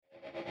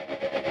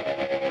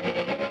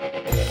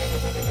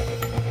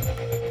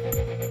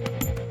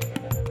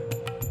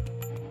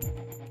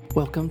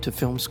Welcome to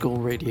Film School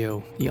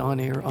Radio, the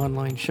on-air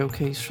online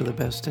showcase for the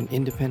best in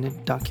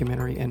independent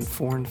documentary and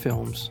foreign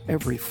films,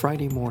 every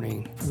Friday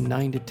morning from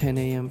 9 to 10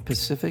 a.m.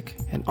 Pacific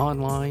and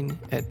online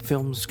at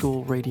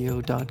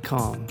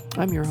filmschoolradio.com.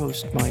 I'm your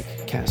host,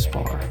 Mike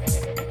Kaspar.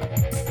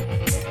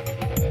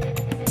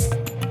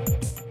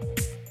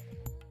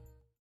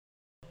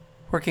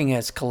 Working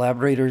as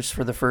collaborators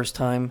for the first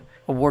time,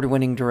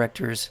 award-winning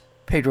directors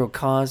Pedro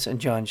Caz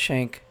and John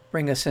Shank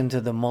bring us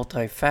into the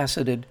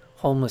multifaceted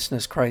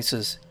homelessness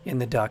crisis in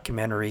the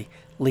documentary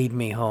Lead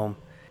Me Home.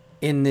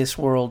 In this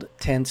world,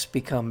 tents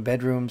become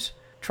bedrooms,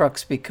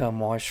 trucks become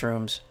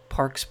washrooms,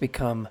 parks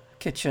become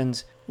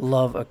kitchens,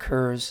 love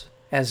occurs,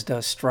 as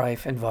does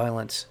strife and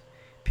violence.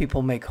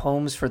 People make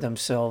homes for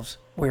themselves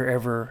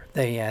wherever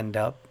they end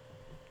up.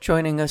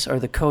 Joining us are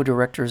the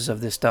co-directors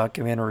of this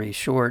documentary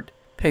short,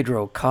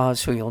 Pedro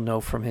Caz, who you'll know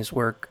from his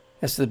work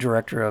as the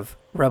director of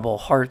Rebel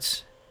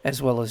Hearts,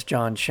 as well as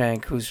John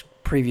Shank, whose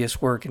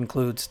previous work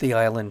includes The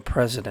Island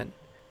President.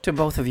 To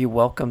both of you,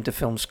 welcome to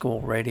Film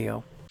School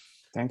Radio.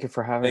 Thank you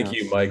for having us.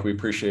 Thank you, Mike. We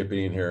appreciate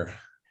being here.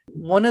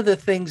 One of the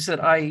things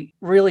that I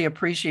really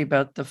appreciate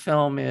about the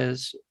film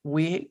is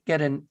we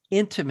get an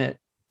intimate,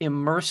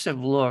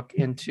 immersive look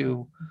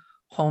into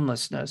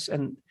homelessness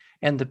and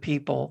the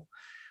people.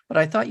 But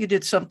I thought you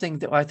did something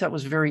that I thought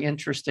was very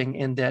interesting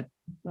in that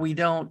we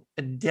don't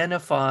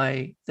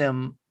identify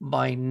them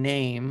by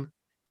name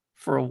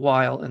for a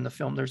while in the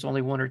film. There's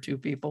only one or two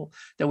people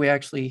that we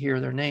actually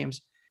hear their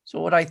names. So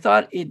what I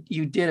thought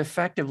you did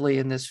effectively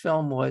in this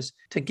film was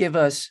to give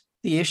us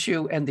the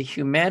issue and the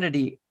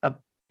humanity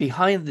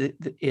behind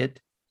it.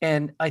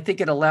 And I think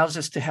it allows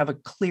us to have a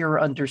clear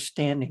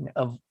understanding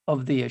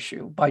of the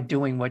issue by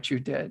doing what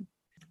you did.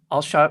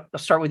 I'll start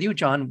with you,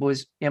 John.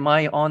 Am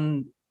I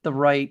on the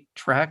right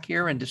track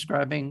here in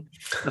describing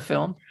the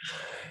film?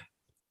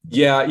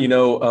 Yeah,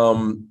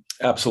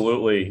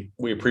 absolutely.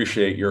 We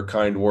appreciate your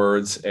kind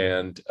words,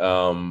 and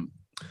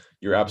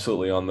you're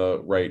absolutely on the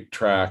right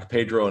track.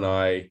 Pedro and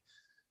I,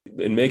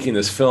 in making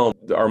this film,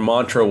 our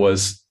mantra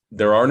was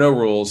there are no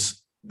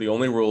rules. The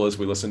only rule is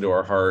we listen to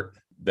our heart,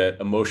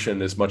 that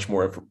emotion is much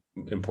more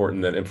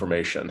important than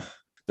information.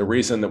 The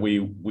reason that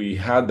we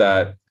had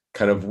that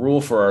kind of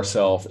rule for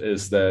ourselves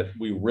is that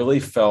we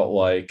really felt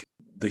like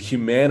the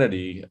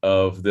humanity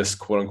of this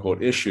quote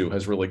unquote issue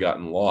has really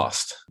gotten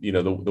lost.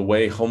 The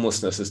way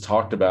homelessness is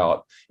talked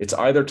about, it's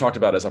either talked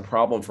about as a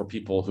problem for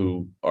people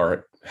who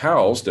are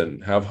housed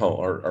and have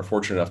are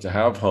fortunate enough to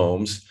have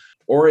homes,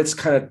 or it's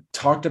kind of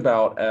talked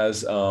about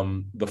as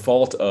the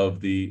fault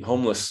of the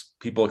homeless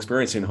people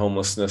experiencing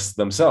homelessness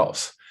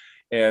themselves.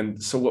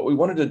 And so what we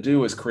wanted to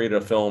do is create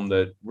a film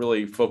that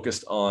really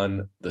focused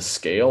on the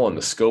scale and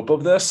the scope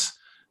of this,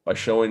 by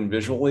showing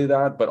visually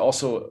that, but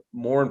also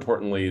more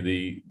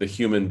importantly, the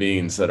human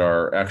beings that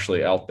are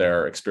actually out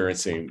there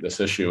experiencing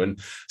this issue. And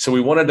so we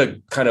wanted to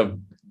kind of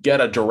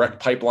get a direct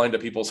pipeline to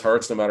people's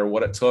hearts, no matter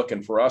what it took.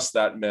 And for us,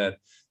 that meant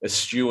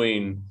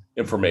eschewing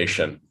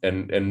information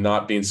and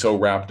not being so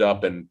wrapped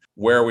up in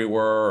where we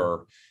were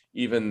or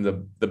even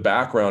the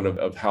background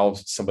of how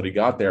somebody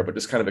got there, but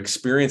just kind of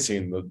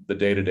experiencing the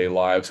day-to-day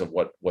lives of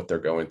what they're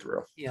going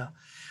through. Yeah.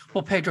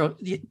 Well, Pedro,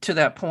 to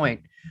that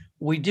point,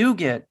 we do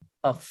get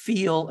a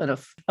feel and a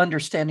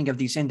understanding of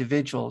these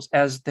individuals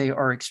as they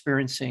are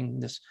experiencing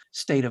this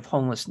state of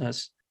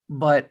homelessness.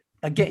 But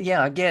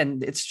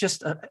again, it's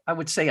just, I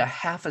would say, a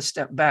half a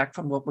step back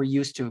from what we're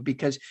used to,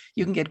 because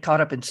you can get caught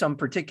up in some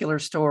particular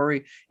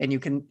story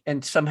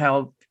and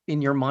somehow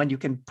in your mind, you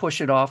can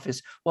push it off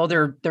as, well,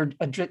 they're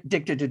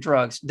addicted to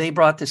drugs. They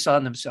brought this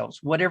on themselves,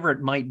 whatever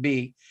it might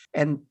be.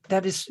 And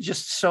that is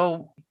just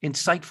so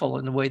insightful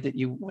in the way that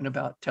you went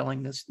about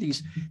telling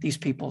these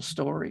people's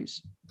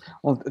stories.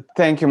 Well,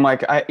 thank you,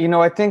 Mike.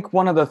 I think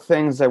one of the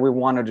things that we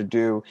wanted to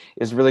do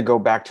is really go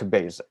back to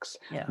basics.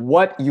 Yeah.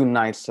 What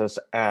unites us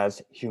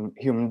as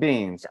human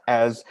beings,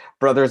 as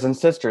brothers and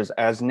sisters,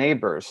 as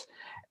neighbors?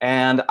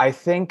 And I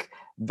think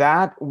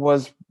that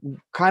was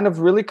kind of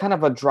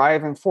a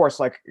driving force.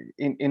 Like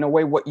in a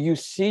way, what you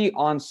see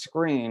on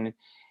screen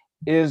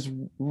is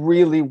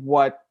really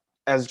what,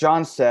 as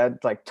John said,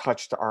 like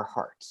touched our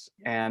hearts.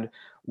 And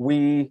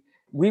we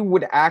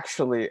would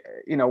actually,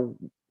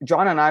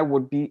 John and I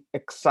would be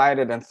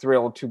excited and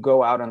thrilled to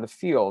go out in the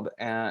field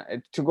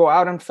and to go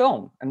out and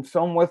film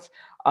with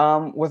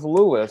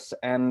Lewis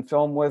and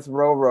film with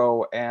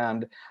Roro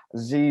and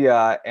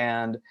Zia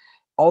and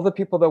all the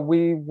people that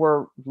we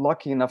were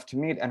lucky enough to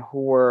meet and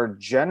who were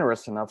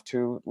generous enough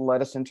to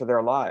let us into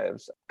their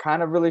lives,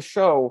 kind of really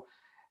show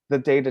the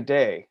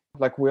day-to-day.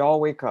 Like we all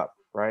wake up,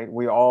 right?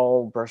 We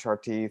all brush our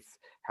teeth,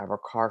 have our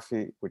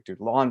coffee, we do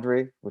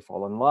laundry, we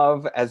fall in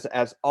love, as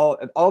all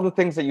the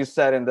things that you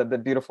said in the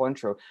beautiful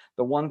intro.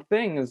 The one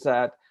thing is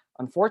that,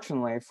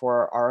 unfortunately,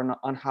 for our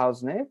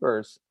unhoused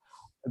neighbors,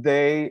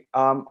 they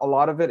a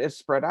lot of it is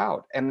spread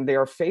out, and they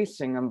are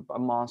facing a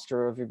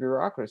monster of a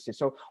bureaucracy.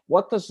 So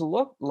what does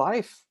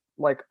life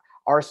like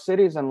our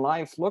cities and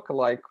life look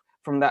like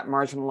from that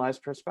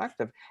marginalized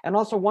perspective? And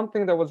also one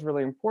thing that was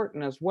really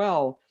important as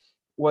well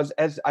was,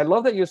 as I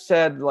love that you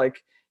said,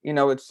 like,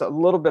 it's a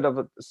little bit of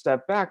a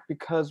step back,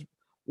 because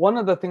one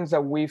of the things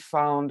that we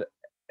found,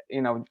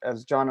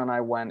 as John and I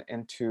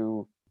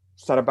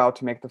set about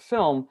to make the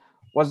film,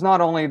 was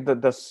not only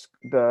the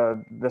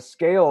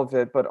scale of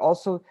it, but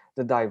also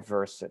the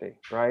diversity,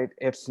 right?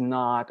 It's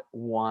not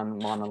one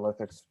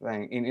monolithic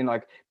thing.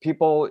 Like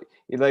people,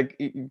 like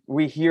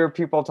we hear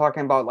people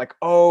talking about like,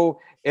 oh,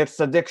 it's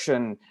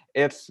addiction,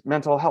 it's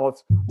mental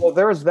health. Well,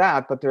 there's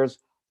that, but there's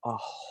a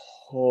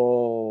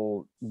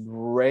whole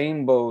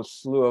rainbow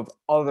slew of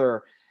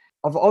other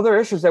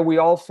issues that we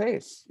all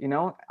face.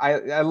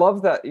 I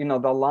love that,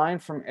 the line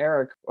from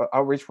Eric,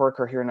 outreach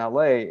worker here in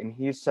LA, and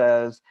he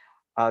says,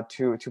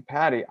 to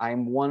Patty,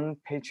 I'm one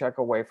paycheck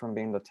away from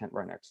being the tent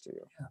right next to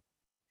you.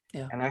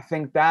 Yeah. And I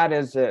think that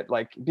is it,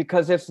 like,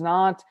 because it's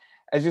not,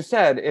 as you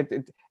said,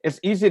 it's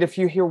easy if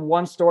you hear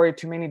one story,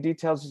 too many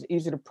details, it's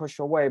easy to push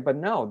away. But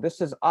no, this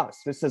is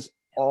us. This is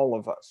all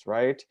of us,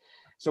 right?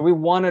 So we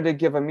wanted to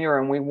give a mirror,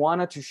 and we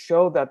wanted to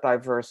show that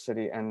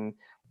diversity and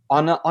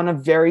on a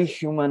very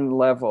human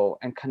level,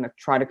 and kind of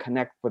try to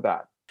connect with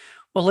that.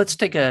 Well, let's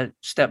take a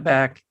step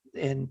back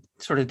and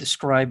sort of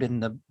describe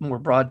in the more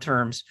broad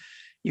terms.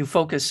 You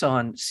focus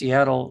on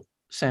Seattle,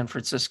 San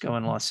Francisco,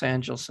 and Los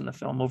Angeles in the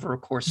film over a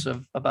course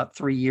of about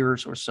 3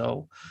 years or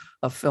so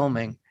of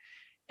filming.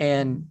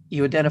 And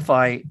you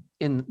identify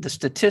in the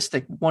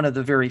statistic, one of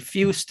the very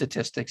few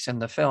statistics in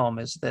the film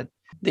is that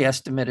the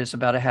estimate is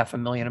about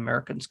 500,000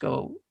 Americans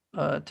go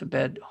to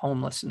bed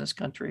homeless in this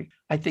country.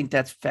 I think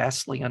that's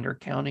vastly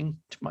undercounting.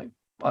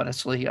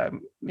 Honestly,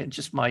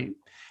 just my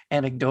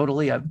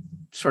anecdotally, I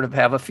sort of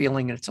have a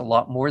feeling it's a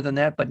lot more than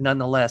that, but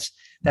nonetheless,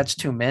 that's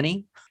too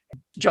many.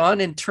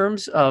 John, in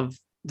terms of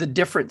the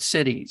different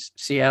cities,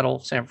 Seattle,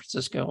 San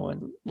Francisco,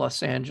 and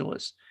Los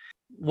Angeles,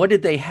 what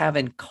did they have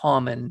in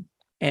common?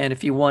 And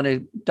if you want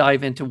to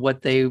dive into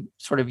what they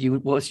sort of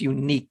was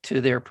unique to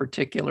their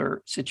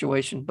particular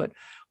situation, but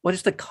what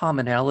is the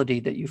commonality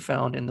that you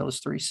found in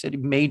those three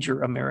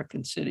major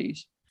American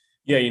cities?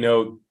 Yeah,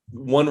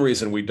 one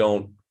reason we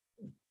don't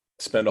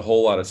spend a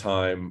whole lot of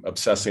time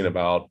obsessing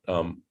about,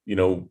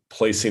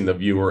 placing the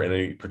viewer in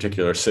a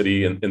particular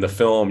city. In the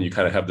film, you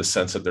kind of have the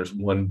sense that there's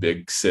one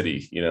big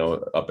city,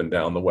 up and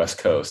down the West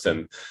Coast.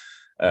 And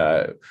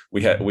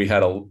we had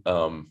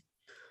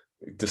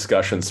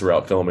discussions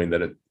throughout filming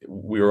that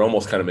we were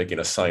almost kind of making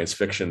a science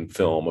fiction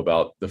film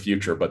about the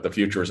future, but the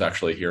future is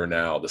actually here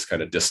now, this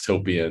kind of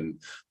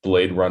dystopian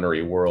Blade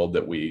Runner-y world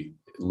that we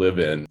live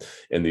in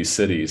these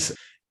cities.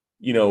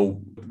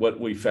 What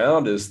we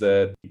found is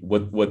that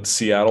what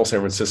Seattle, San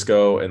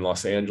Francisco, and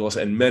Los Angeles,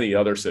 and many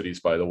other cities,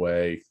 by the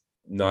way,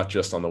 not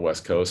just on the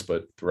West Coast,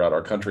 but throughout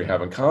our country,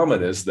 have in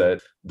common is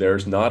that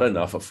there's not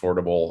enough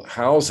affordable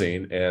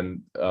housing,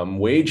 and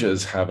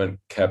wages haven't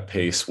kept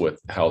pace with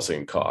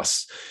housing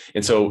costs.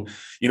 And so,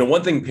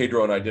 one thing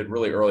Pedro and I did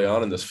really early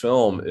on in this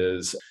film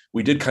is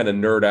we did kind of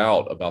nerd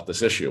out about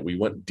this issue. We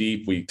went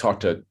deep. We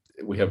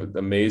have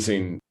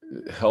amazing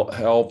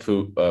help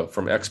who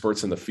from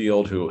experts in the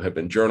field who have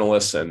been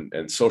journalists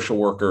and social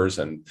workers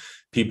and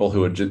people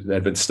who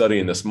had been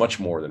studying this much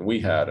more than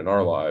we had in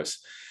our lives.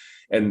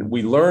 And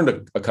we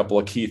learned a couple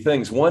of key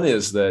things. One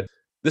is that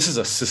this is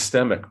a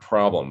systemic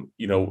problem.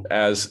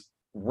 As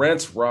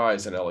rents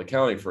rise in LA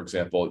County, for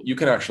example, you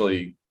can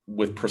actually,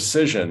 with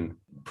precision,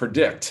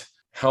 predict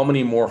how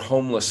many more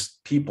homeless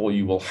people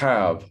you will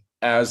have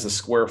as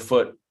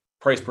the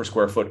price per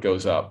square foot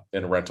goes up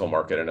in a rental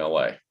market in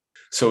LA.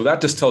 So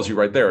that just tells you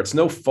right there, it's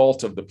no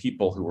fault of the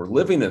people who are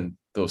living in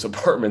those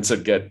apartments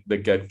that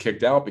get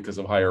kicked out because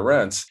of higher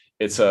rents.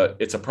 It's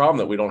a problem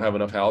that we don't have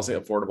enough housing,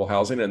 affordable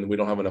housing, and we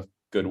don't have enough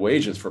good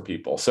wages for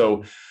people.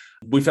 So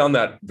we found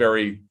that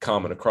very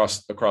common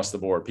across the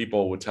board.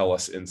 People would tell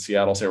us in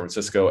Seattle, San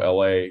Francisco,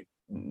 LA,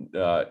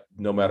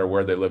 no matter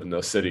where they live in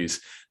those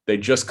cities, they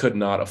just could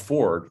not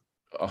afford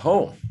a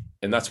home.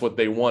 And that's what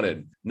they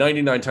wanted.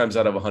 99 times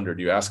out of 100,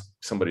 you ask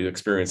somebody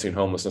experiencing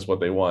homelessness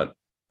what they want,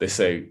 they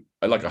say,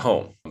 I like a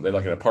home. They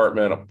like an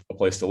apartment, a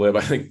place to live.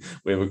 I think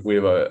we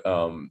have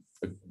a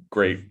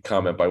great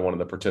comment by one of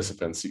the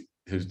participants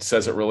who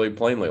says it really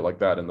plainly like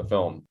that in the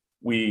film.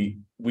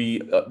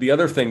 The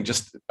other thing,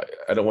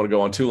 I don't want to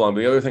go on too long,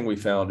 but the other thing we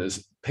found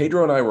is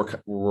Pedro and I were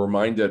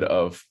reminded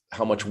of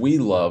how much we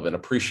love and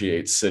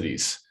appreciate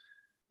cities.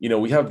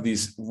 We have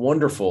these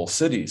wonderful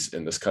cities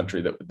in this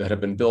country that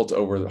have been built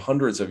over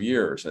hundreds of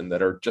years and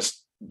that are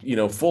just,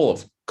 full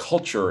of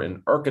culture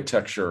and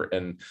architecture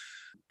and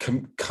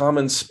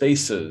common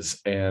spaces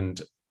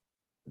and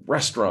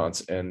restaurants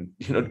and,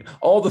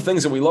 all the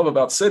things that we love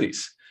about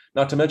cities,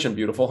 not to mention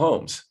beautiful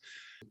homes.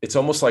 It's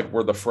almost like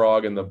we're the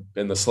frog in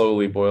the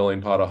slowly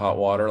boiling pot of hot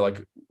water.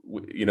 Like,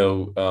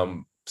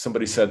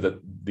 somebody said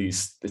that the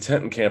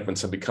tent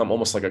encampments have become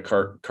almost like a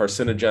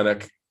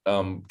carcinogenic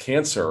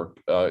cancer,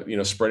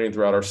 spreading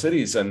throughout our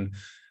cities. And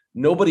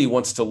nobody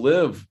wants to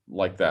live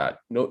like that.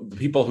 No, the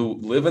people who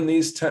live in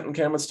these tent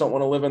encampments don't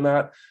want to live in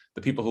that.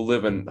 The people who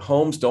live in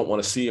homes don't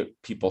want to see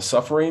people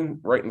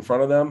suffering right in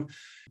front of them.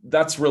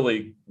 That's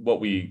really what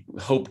we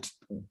hoped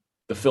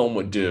the film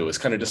would do, is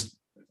kind of just,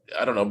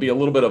 I don't know, be a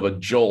little bit of a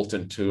jolt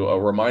into a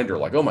reminder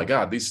like, oh my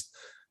God, these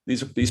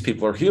these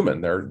people are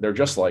human. They're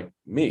just like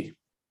me.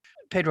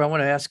 Pedro, I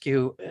want to ask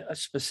you a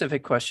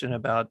specific question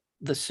about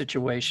the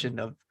situation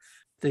of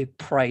the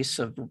price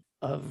of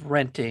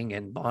renting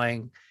and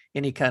buying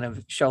any kind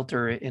of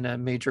shelter in a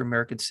major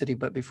American city.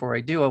 But before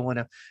I do, I want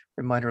to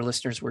remind our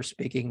listeners we're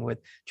speaking with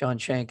John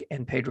Shank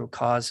and Pedro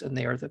Cos, and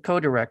they are the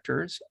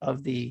co-directors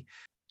of the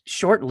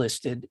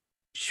shortlisted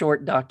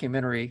short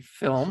documentary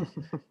film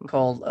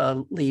called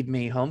Lead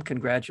Me Home.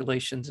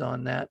 Congratulations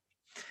on that.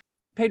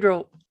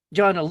 Pedro,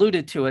 John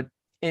alluded to it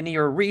in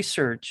your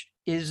research.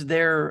 Is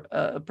there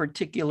a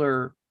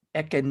particular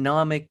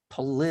economic,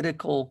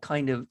 political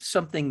kind of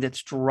something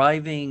that's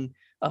driving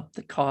up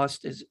the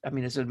cost? Is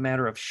it a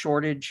matter of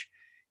shortage?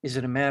 Is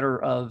it a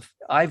matter of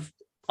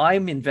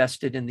I'm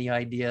invested in the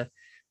idea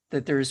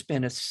that there's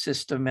been a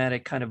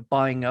systematic kind of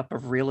buying up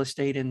of real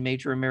estate in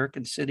major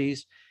American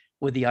cities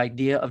with the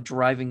idea of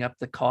driving up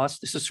the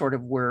cost. This is sort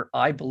of where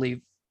I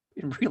believe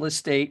in real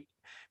estate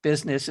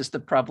business is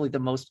probably the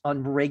most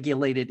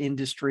unregulated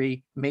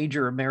industry,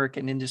 major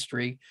American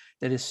industry,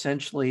 that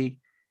essentially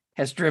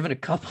has driven a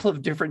couple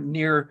of different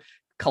near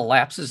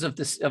collapses of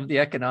the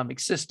economic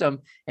system,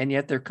 and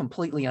yet they're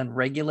completely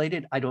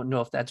unregulated. I don't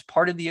know if that's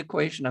part of the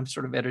equation. I'm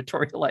sort of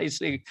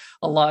editorializing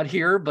a lot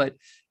here, but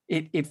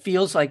it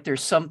feels like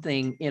there's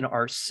something in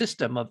our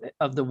system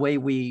of the way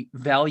we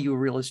value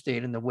real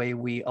estate and the way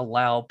we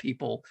allow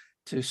people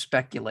to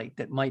speculate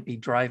that might be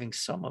driving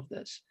some of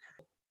this.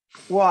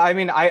 Well, I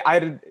mean,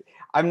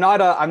 I'm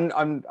not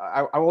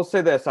I will say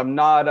this, I'm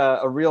not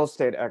a real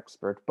estate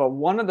expert, but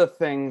one of the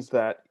things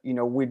that,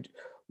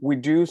 we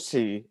do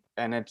see,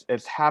 and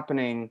it's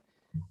happening,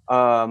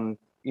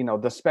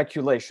 the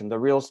speculation, the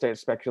real estate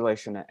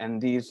speculation,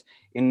 and these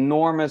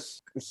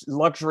enormous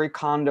luxury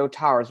condo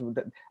towers,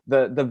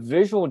 the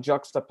visual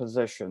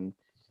juxtaposition,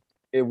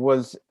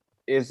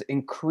 is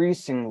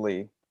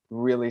increasingly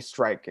really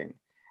striking.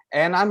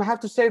 And I have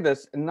to say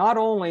this, not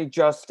only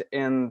just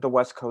in the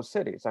West Coast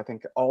cities, I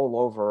think all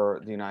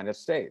over the United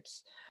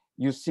States,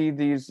 you see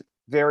these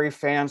very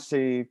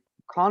fancy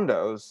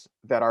condos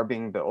that are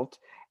being built,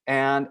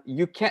 and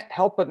you can't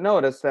help but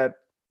notice that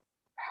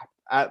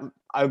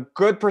a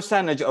good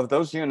percentage of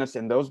those units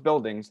in those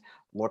buildings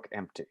look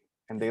empty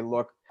and they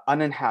look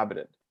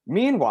uninhabited.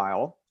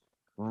 Meanwhile,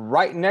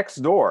 right next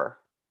door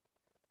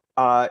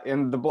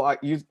in the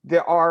block,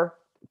 there are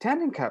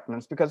tenant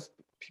encampments, because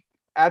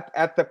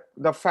at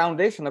the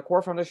foundation, the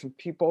core foundation,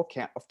 people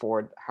can't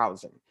afford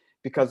housing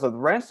because the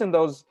rents in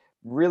those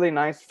really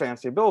nice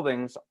fancy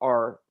buildings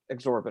are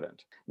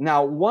exorbitant.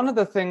 Now, one of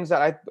the things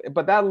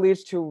but that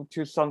leads to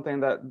something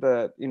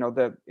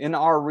that in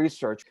our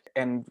research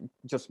and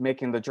just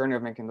making the journey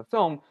of making the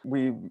film,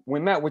 we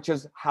met, which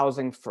is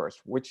housing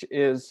first, which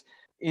is,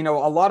 a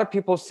lot of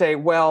people say,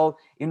 well,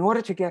 in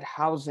order to get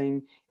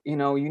housing,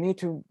 you need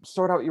to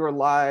sort out your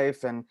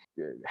life and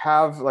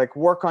have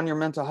work on your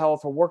mental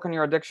health or work on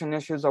your addiction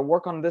issues or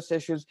work on this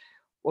issues.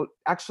 Well,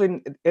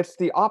 actually, it's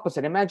the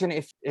opposite. Imagine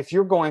if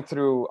you're going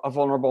through a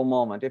vulnerable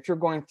moment, if you're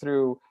going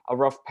through a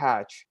rough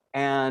patch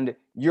and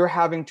you're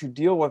having to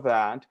deal with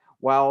that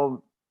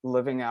while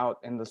living out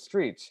in the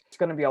streets, it's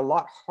going to be a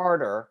lot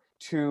harder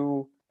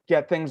to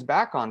get things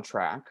back on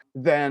track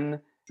than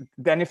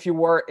if you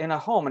were in a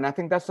home. And I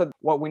think that's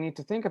what we need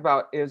to think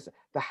about is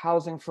the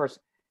housing first.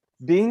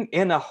 Being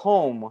in a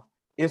home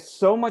is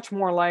so much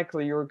more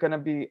likely you're going to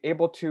be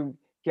able to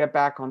get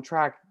back on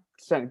track,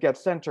 get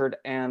centered.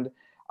 And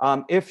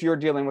if you're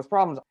dealing with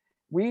problems,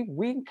 we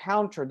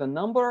encounter the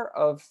number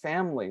of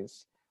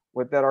families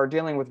that are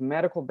dealing with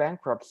medical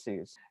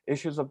bankruptcies,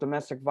 issues of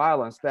domestic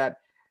violence that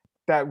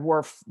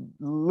were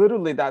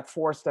literally that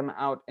forced them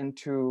out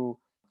into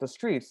the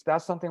streets.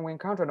 That's something we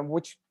encountered, and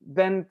which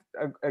then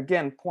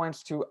again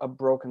points to a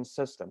broken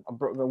system.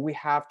 We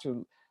have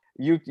to.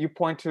 You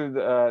point to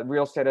the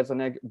real estate as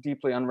a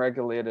deeply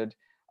unregulated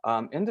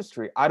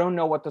industry. I don't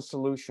know what the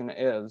solution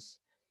is,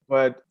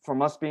 but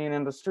from us being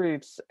in the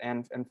streets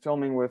and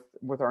filming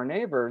with our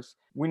neighbors,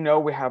 we know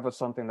we have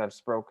something that's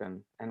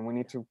broken, and we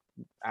need to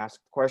ask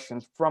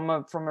questions from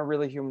a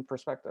really human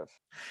perspective.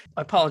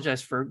 I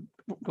apologize for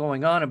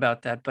going on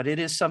about that, but it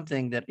is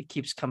something that it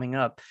keeps coming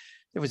up.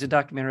 There was a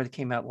documentary that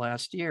came out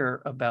last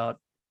year about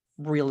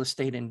real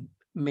estate in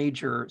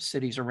major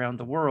cities around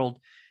the world.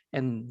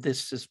 And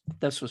this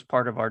was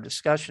part of our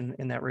discussion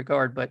in that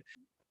regard. But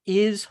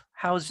is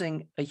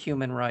housing a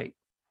human right?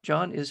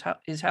 John,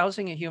 is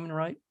housing a human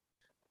right?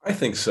 I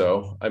think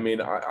so. I mean,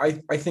 I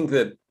think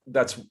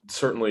that's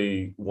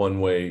certainly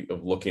one way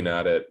of looking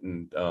at it.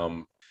 And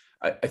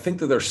I think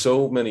that there's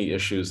so many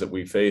issues that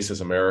we face as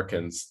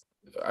Americans.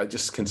 I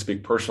just can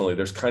speak personally.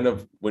 There's kind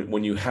of,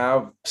 when you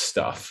have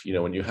stuff,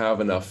 when you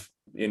have enough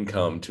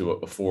income to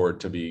afford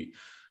to be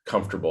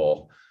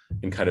comfortable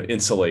and kind of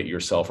insulate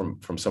yourself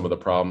from some of the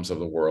problems of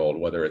the world,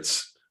 whether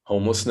it's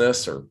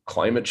homelessness or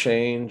climate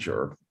change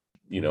or,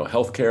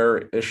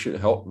 healthcare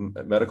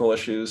medical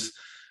issues.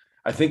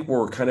 I think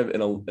we're kind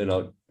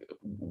of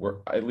we're,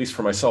 at least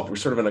for myself, we're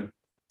sort of in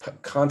a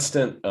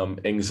constant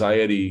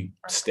anxiety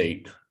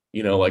state,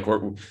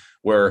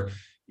 where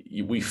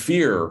we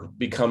fear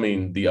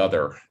becoming the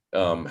other.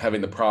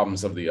 having the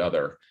problems of the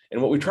other.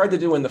 And what we tried to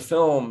do in the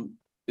film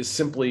is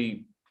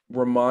simply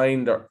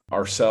remind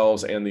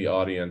ourselves and the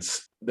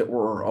audience that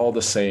we're all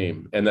the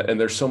same, and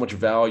there's so much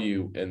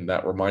value in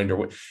that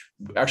reminder.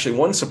 Actually,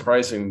 one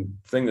surprising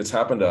thing that's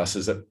happened to us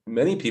is that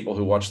many people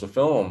who watch the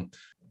film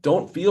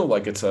don't feel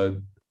like it's a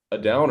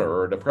downer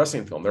or a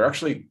depressing film. They're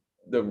actually,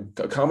 the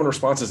common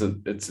response is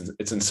that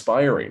it's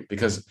inspiring,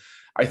 because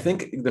I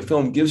think the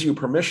film gives you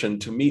permission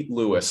to meet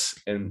Louis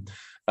and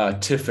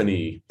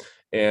Tiffany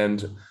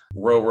and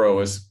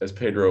Roro, as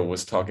Pedro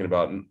was talking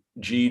about, and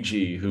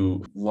Gigi,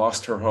 who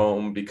lost her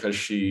home because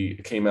she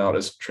came out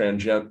as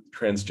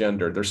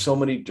transgender. There's so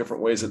many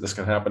different ways that this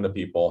can happen to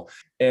people.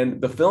 And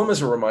the film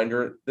is a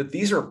reminder that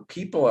these are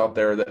people out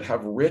there that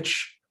have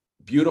rich,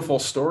 beautiful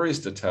stories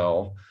to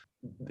tell,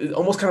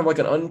 almost kind of like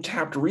an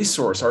untapped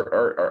resource.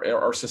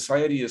 Our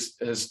society has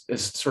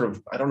sort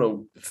of, I don't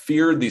know,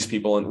 feared these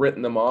people and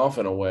written them off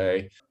in a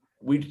way.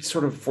 We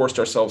sort of forced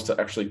ourselves to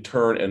actually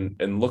turn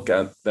and look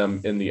at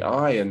them in the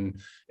eye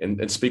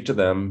and speak to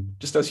them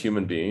just as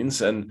human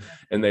beings. And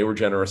they were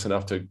generous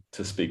enough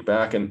to speak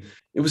back. And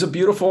it was a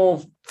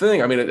beautiful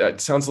thing. I mean,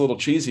 it sounds a little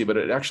cheesy, but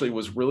it actually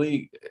was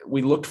really,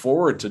 we looked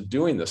forward to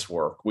doing this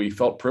work. We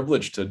felt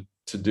privileged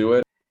to do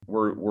it.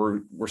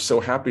 We're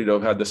so happy to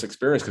have had this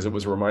experience, because it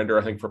was a reminder,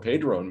 I think, for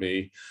Pedro and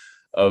me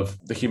of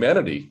the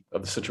humanity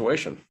of the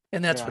situation.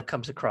 And that's what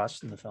comes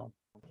across in the film.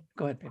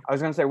 Go ahead, Pedro. I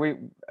was going to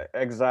say,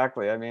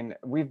 exactly. I mean,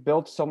 we've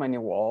built so many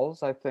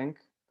walls, I think,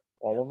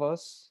 all of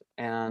us,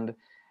 and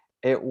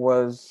it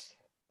was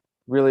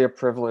really a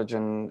privilege,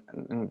 and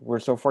we're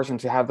so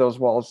fortunate to have those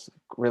walls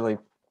really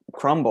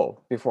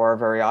crumble before our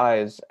very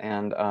eyes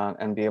and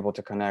be able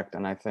to connect.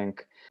 And I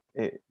think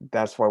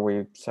that's what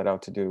we set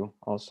out to do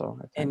also.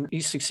 I think. And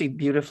you succeed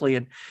beautifully.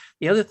 And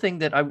the other thing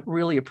that I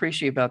really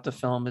appreciate about the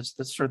film is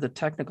the sort of the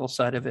technical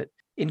side of it.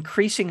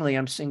 Increasingly,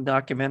 I'm seeing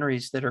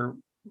documentaries that are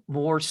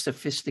more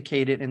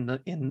sophisticated in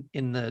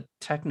the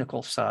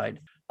technical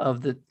side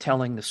of the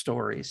telling the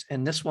stories.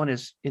 And this one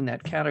is in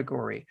that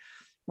category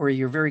where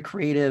you're very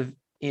creative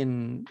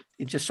in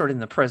just sort of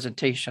in the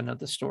presentation of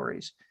the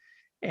stories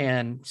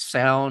and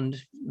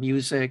sound,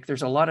 music.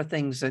 There's a lot of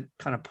things that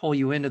kind of pull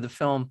you into the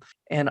film.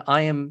 And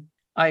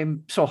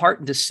I'm so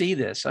heartened to see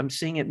this. I'm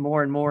seeing it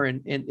more and more.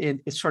 And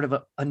it's sort of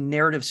a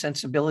narrative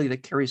sensibility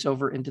that carries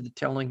over into the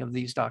telling of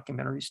these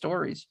documentary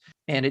stories.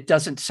 And it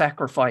doesn't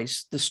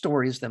sacrifice the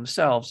stories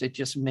themselves. It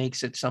just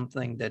makes it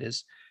something that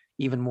is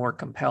even more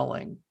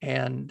compelling.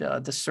 And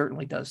this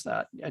certainly does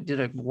that. I did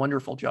a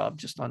wonderful job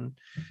just on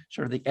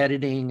sort of the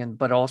editing,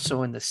 but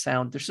also in the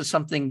sound. There's just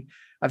something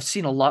I've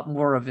seen a lot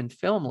more of in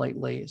film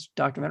lately, is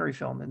documentary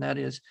film, and that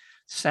is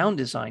sound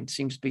design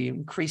seems to be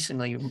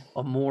increasingly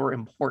a more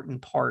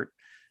important part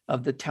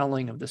of the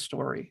telling of the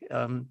story.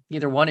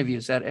 Either one of you,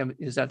 is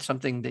that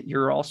something that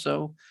you're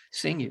also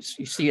seeing? You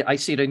see it, I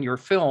see it in your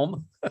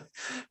film,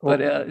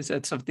 but is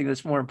that something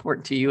that's more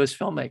important to you as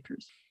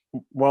filmmakers?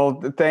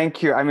 Well,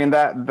 thank you. I mean,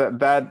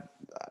 that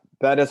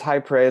is high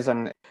praise,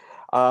 and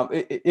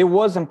it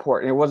was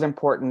important. It was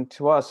important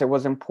to us. It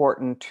was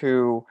important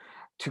to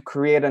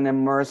create an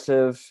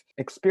immersive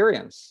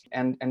experience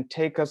and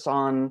take us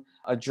on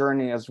a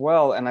journey as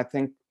well. And I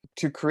think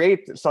to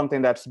create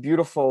something that's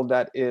beautiful,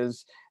 that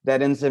is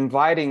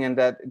inviting, and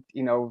that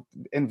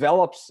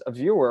envelops a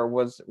viewer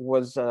was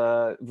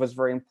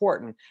very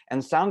important.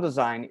 And sound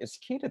design is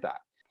key to that.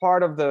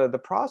 Part of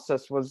the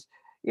process was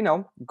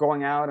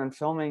going out and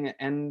filming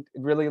and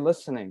really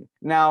listening.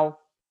 Now,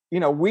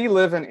 we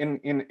live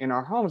in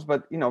our homes,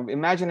 but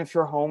imagine if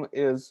your home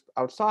is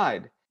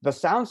outside. The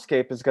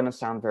soundscape is going to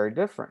sound very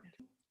different.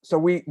 So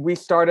we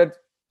started,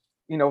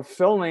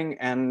 filming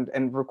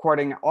and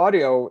recording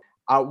audio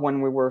out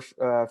when we were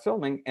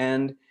filming.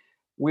 And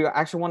we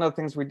actually, one of the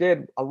things we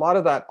did, a lot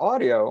of that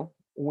audio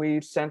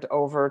we sent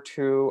over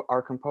to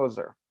our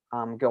composer,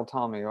 Gil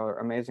Talmy, our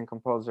amazing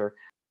composer.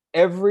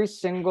 Every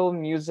single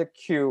music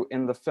cue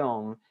in the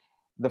film,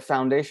 the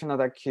foundation of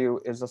that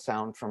cue is a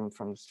sound from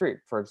the street.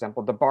 For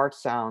example, the BART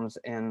sounds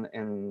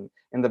in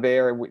the Bay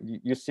Area.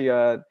 You see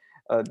an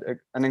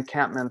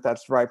encampment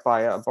that's right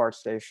by a BART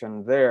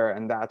station there,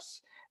 and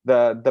that's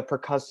the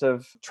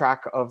percussive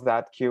track of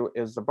that cue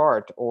is the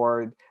BART.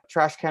 Or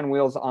trash can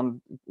wheels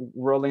on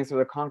rolling through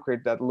the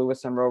concrete that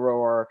Louis and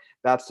Roro are.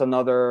 That's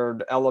another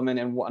element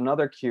in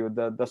another cue.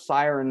 The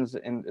sirens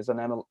is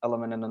an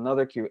element in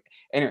another cue.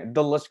 Anyway,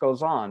 the list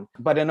goes on.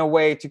 But in a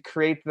way to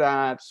create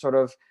that sort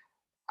of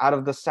out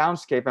of the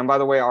soundscape. And by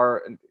the way,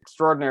 our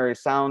extraordinary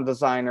sound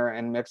designer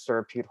and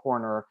mixer, Pete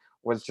Horner,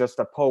 was just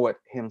a poet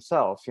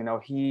himself.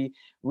 He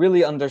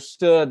really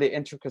understood the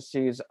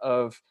intricacies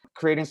of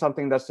creating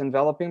something that's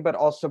enveloping, but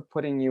also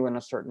putting you in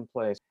a certain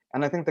place.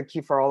 And I think the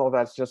key for all of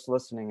that is just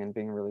listening and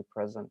being really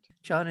present.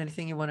 John,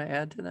 anything you want to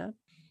add to that?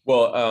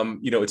 Well,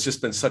 it's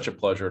just been such a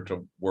pleasure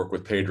to work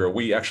with Pedro.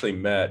 We actually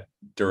met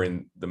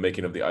during the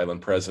making of The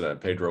Island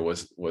President. Pedro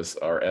was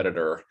our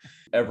editor.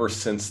 Ever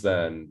since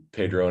then,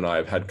 Pedro and I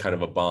have had kind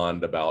of a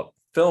bond about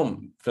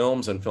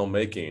films and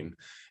filmmaking.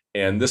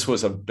 And this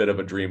was a bit of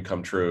a dream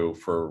come true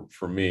for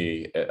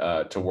me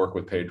to work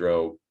with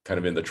Pedro kind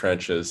of in the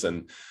trenches.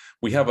 And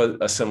we have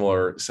a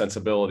similar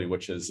sensibility,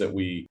 which is that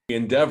we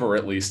endeavor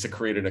at least to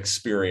create an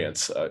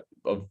experience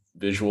of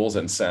visuals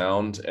and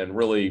sound and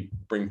really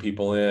bring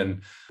people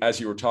in.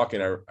 As you were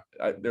talking,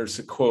 there's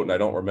a quote, and I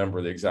don't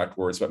remember the exact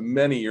words, but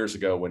many years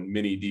ago when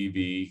mini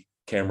DV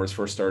cameras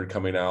first started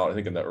coming out, I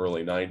think in the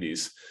early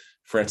 90s,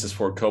 Francis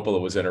Ford Coppola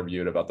was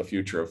interviewed about the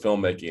future of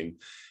filmmaking.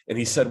 And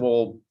he said,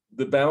 well,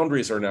 the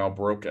boundaries are now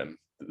broken.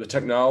 The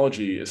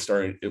technology is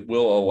starting, it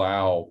will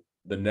allow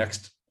the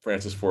next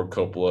Francis Ford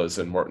Coppola's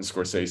and Martin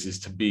Scorsese's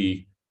to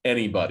be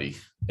anybody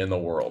in the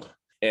world.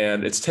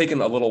 And it's taken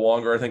a little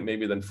longer, I think,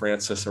 maybe than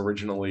Francis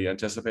originally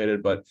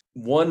anticipated. But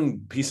one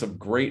piece of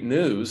great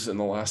news in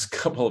the last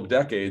couple of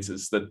decades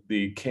is that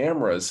the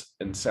cameras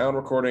and sound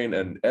recording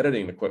and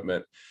editing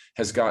equipment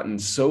has gotten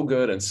so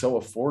good and so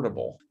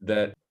affordable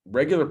that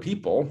regular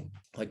people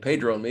like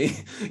Pedro and me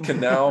can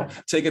now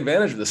take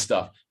advantage of this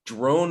stuff.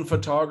 Drone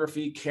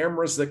photography,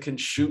 cameras that can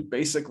shoot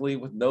basically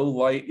with no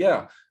light.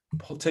 Yeah,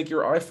 take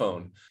your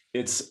iPhone.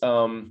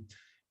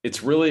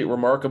 It's really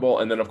remarkable.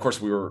 And then, of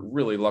course, we were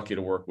really lucky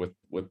to work with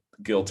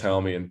Gil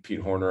Talmy and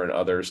Pete Horner and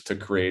others to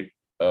create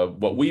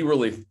what we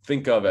really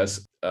think of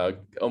as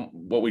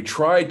what we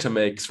tried to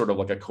make sort of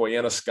like a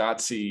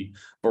Koyaanisqatsi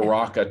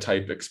Baraka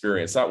type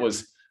experience. That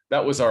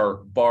was our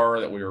bar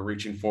that we were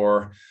reaching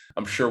for.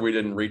 I'm sure we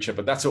didn't reach it,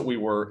 but that's what we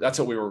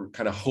were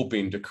kind of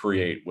hoping to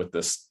create with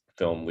this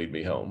film, Lead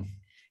Me Home.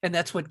 And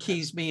that's what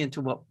keys me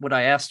into what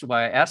I asked,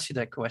 why I asked you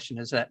that question,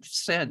 is that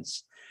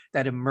sense,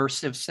 that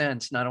immersive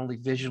sense, not only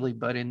visually,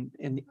 but in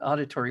the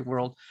auditory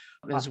world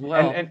as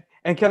well.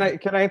 And can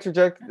I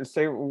interject,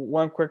 say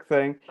one quick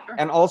thing? Sure.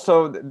 And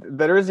also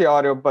there is the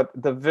audio, but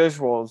the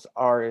visuals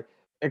are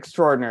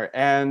extraordinary.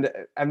 And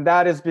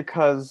that is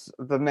because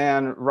the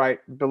man right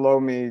below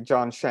me,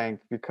 John Shank,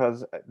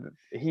 because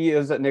he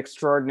is an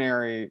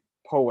extraordinary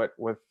poet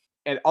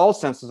in all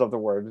senses of the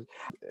word.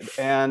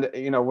 And,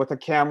 with a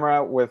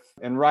camera,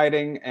 in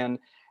writing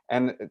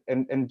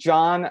and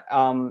John,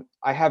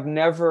 I have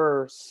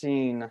never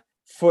seen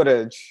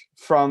footage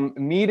from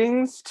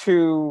meetings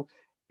to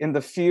in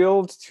the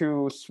field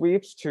to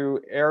sweeps to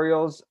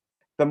aerials,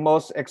 the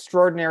most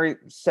extraordinary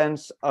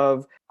sense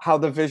of how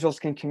the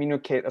visuals can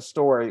communicate a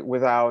story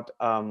without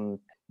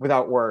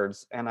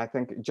words. And I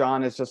think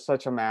John is just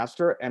such a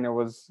master. And it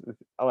was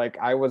like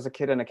I was a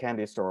kid in a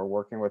candy store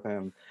working with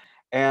him.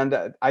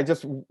 And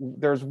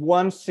there's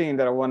one scene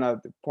that I want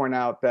to point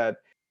out, that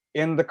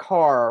in the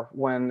car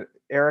when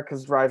Eric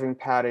is driving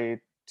Patty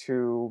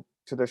to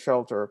the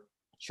shelter,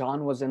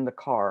 John was in the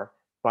car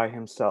by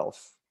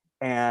himself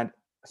and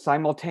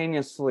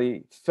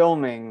simultaneously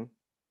filming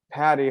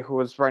Patty, who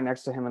was right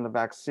next to him in the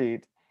back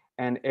seat,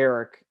 and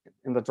Eric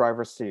in the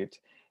driver's seat.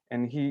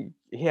 And he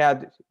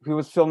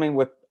was filming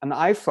with an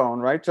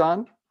iPhone, right,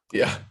 John?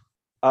 Yeah.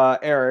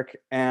 Eric,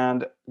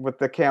 and with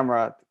the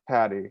camera,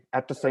 Patty,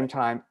 at the same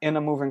time in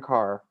a moving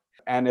car.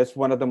 And it's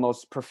one of the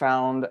most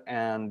profound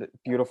and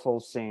beautiful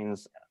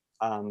scenes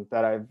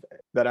that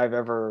I've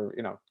ever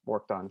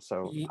worked on.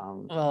 So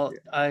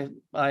I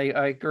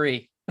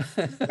agree.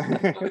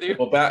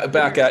 Well,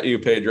 back at you,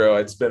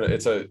 Pedro.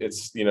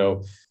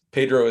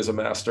 Pedro is a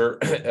master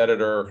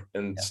editor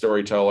and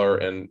storyteller,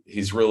 and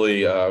he's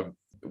really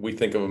we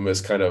think of him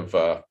as kind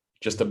of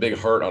just a big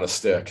heart on a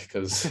stick,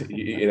 because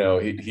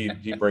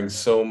he brings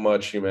so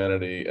much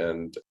humanity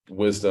and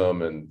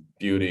wisdom and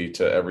beauty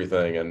to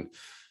everything. And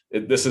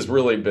this has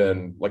really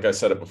been, like I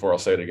said it before, I'll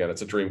say it again,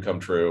 it's a dream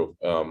come true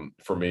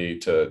for me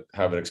to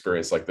have an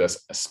experience like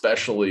this,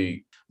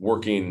 especially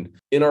working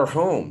in our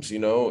homes,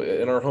 in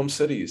our home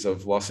cities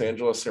of Los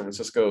Angeles, San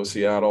Francisco,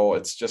 Seattle.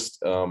 It's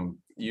just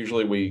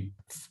usually we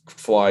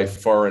fly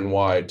far and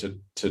wide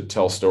to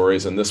tell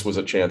stories, and this was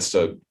a chance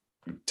to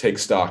take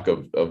stock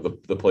of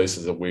the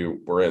places that we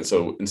were in.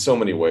 So in so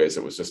many ways,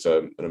 it was just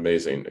an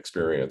amazing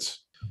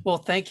experience. Well,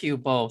 thank you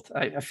both.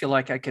 I feel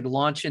like I could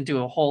launch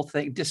into a whole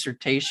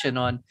dissertation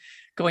on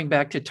going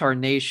back to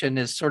Tarnation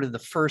as sort of the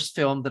first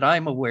film that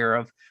I'm aware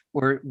of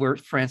where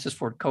Francis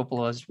Ford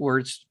Coppola's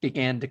words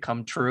began to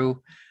come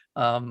true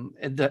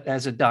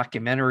as a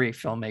documentary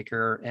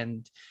filmmaker.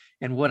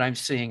 And what I'm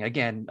seeing,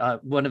 again,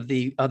 one of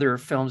the other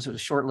films that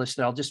was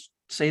shortlisted, I'll just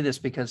say this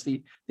because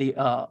the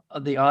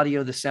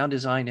audio, the sound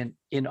design in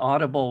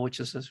Inaudible, which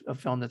is a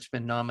film that's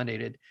been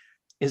nominated,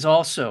 is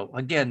also,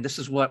 again, this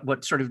is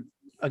what sort of,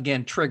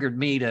 again, triggered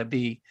me to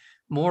be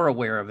more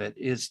aware of it,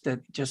 is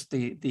that just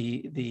the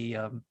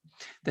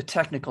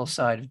technical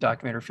side of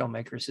documentary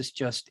filmmakers is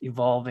just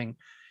evolving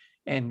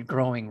and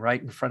growing right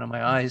in front of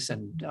my eyes.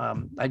 And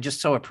I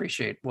just so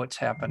appreciate what's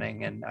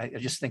happening. And I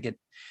just think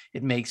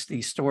it makes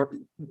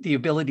the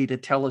ability to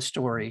tell a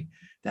story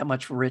that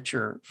much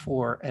richer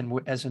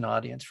as an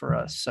audience for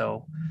us.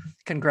 So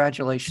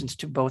congratulations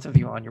to both of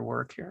you on your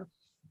work here.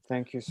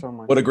 Thank you so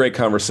much. What a great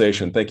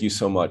conversation. Thank you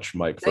so much,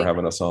 Mike, for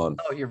having us on.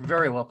 Oh, you're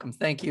very welcome.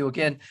 Thank you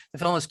again. The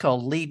film is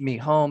called Lead Me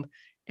Home,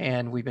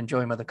 and we've been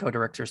joined by the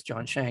co-directors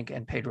John Shank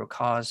and Pedro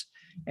Cos.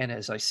 And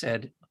as I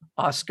said,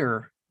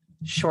 Oscar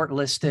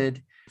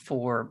shortlisted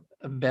for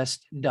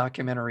Best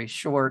Documentary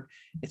Short.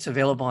 It's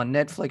available on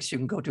Netflix. You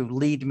can go to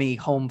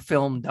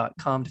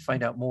leadmehomefilm.com to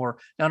find out more,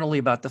 not only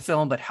about the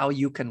film, but how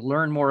you can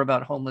learn more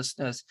about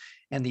homelessness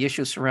and the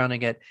issues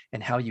surrounding it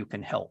and how you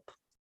can help.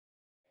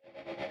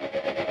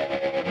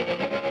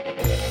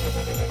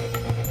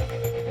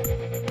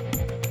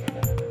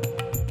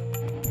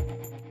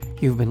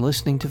 You've been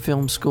listening to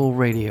Film School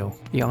Radio,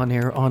 the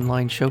on-air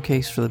online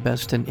showcase for the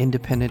best in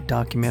independent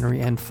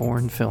documentary and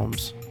foreign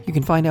films. You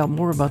can find out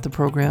more about the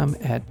program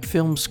at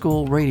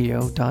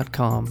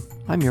filmschoolradio.com.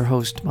 I'm your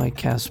host, Mike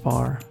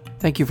Kaspar.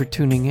 Thank you for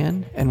tuning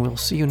in, and we'll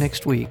see you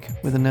next week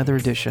with another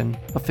edition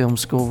of Film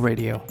School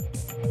Radio.